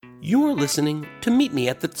You are listening to Meet Me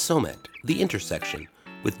at the Tzomet, the intersection,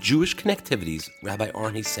 with Jewish Connectivity's Rabbi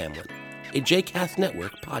Arnie Samlin, a JCast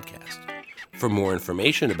Network podcast. For more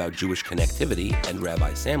information about Jewish Connectivity and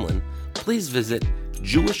Rabbi Samlin, please visit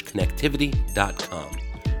jewishconnectivity.com.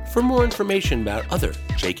 For more information about other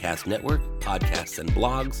JCast Network podcasts and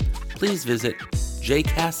blogs, please visit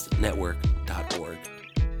jcastnetwork.org.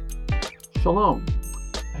 Shalom.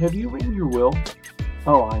 Have you written your will?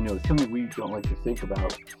 Oh, I know, something we don't like to think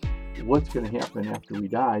about. What's going to happen after we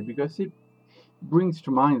die, because it brings to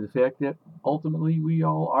mind the fact that ultimately we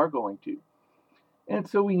all are going to. And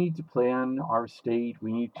so we need to plan our estate.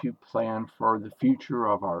 We need to plan for the future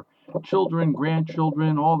of our children,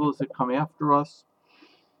 grandchildren, all those that come after us.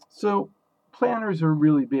 So planners are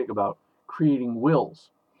really big about creating wills,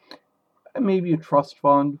 maybe a trust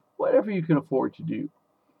fund, whatever you can afford to do.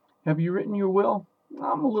 Have you written your will?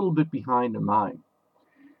 I'm a little bit behind in mine.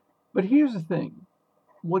 But here's the thing.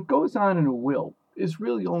 What goes on in a will is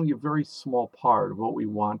really only a very small part of what we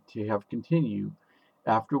want to have continue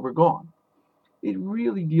after we're gone. It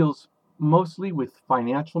really deals mostly with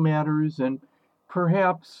financial matters and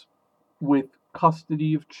perhaps with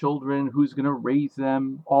custody of children, who's going to raise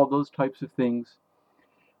them, all those types of things.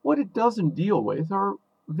 What it doesn't deal with are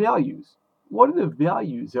values. What are the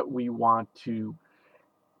values that we want to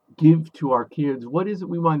give to our kids? What is it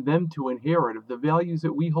we want them to inherit of the values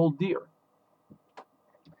that we hold dear?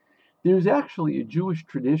 There's actually a Jewish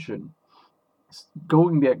tradition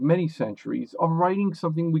going back many centuries of writing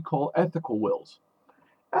something we call ethical wills.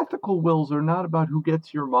 Ethical wills are not about who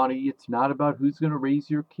gets your money. It's not about who's going to raise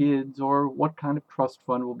your kids or what kind of trust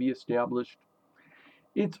fund will be established.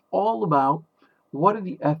 It's all about what are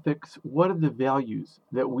the ethics, what are the values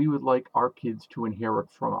that we would like our kids to inherit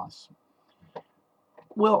from us.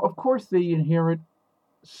 Well, of course, they inherit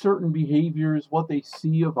certain behaviors, what they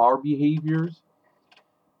see of our behaviors.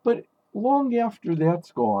 But long after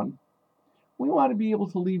that's gone, we want to be able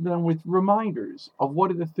to leave them with reminders of what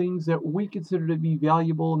are the things that we consider to be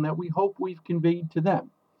valuable and that we hope we've conveyed to them.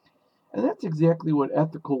 And that's exactly what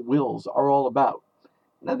ethical wills are all about.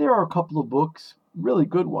 Now, there are a couple of books, really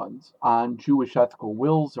good ones, on Jewish ethical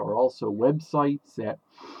wills. There are also websites that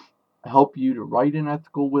help you to write an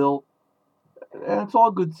ethical will. And it's all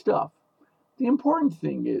good stuff. The important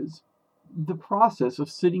thing is the process of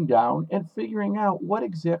sitting down and figuring out what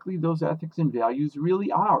exactly those ethics and values really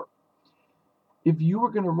are. If you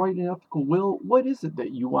were going to write an ethical will, what is it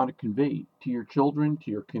that you want to convey to your children,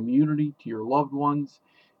 to your community, to your loved ones,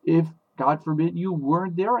 if, God forbid, you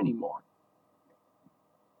weren't there anymore?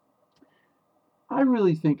 I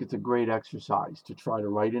really think it's a great exercise to try to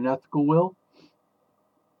write an ethical will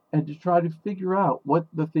and to try to figure out what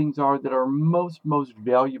the things are that are most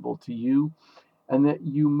valuable to you and that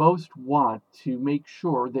you most want to make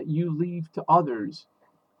sure that you leave to others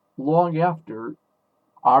long after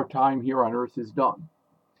our time here on earth is done.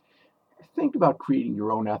 Think about creating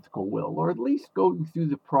your own ethical will, or at least going through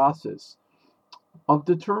the process of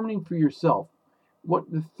determining for yourself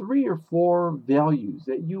what the 3 or 4 values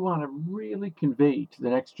that you want to really convey to the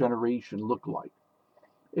next generation look like.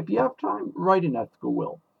 If you have time, write an ethical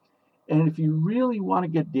will. And if you really want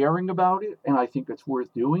to get daring about it, and I think it's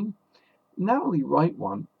worth doing, not only write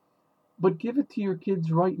one, but give it to your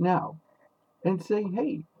kids right now and say,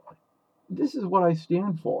 hey, this is what I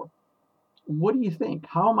stand for. What do you think?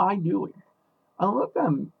 How am I doing? And let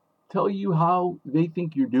them tell you how they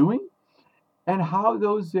think you're doing and how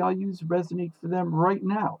those values resonate for them right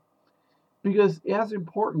now. Because as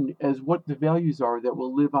important as what the values are that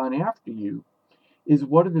will live on after you is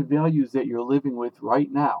what are the values that you're living with right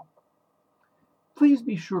now. Please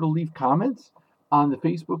be sure to leave comments on the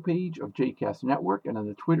Facebook page of JCast Network and on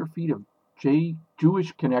the Twitter feed of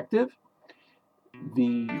Jewish Connective,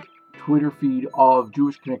 the Twitter feed of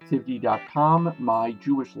jewishconnectivity.com, my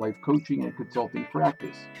Jewish life coaching and consulting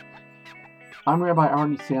practice. I'm Rabbi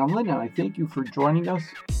Arnie Samlin, and I thank you for joining us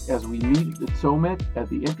as we meet at the Tzomet at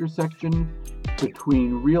the intersection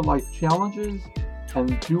between real-life challenges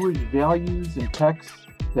and Jewish values and texts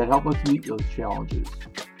that help us meet those challenges.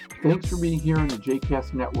 Thanks for being here in the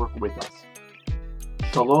JCast Network with us.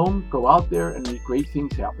 Shalom, go out there and make great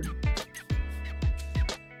things happen.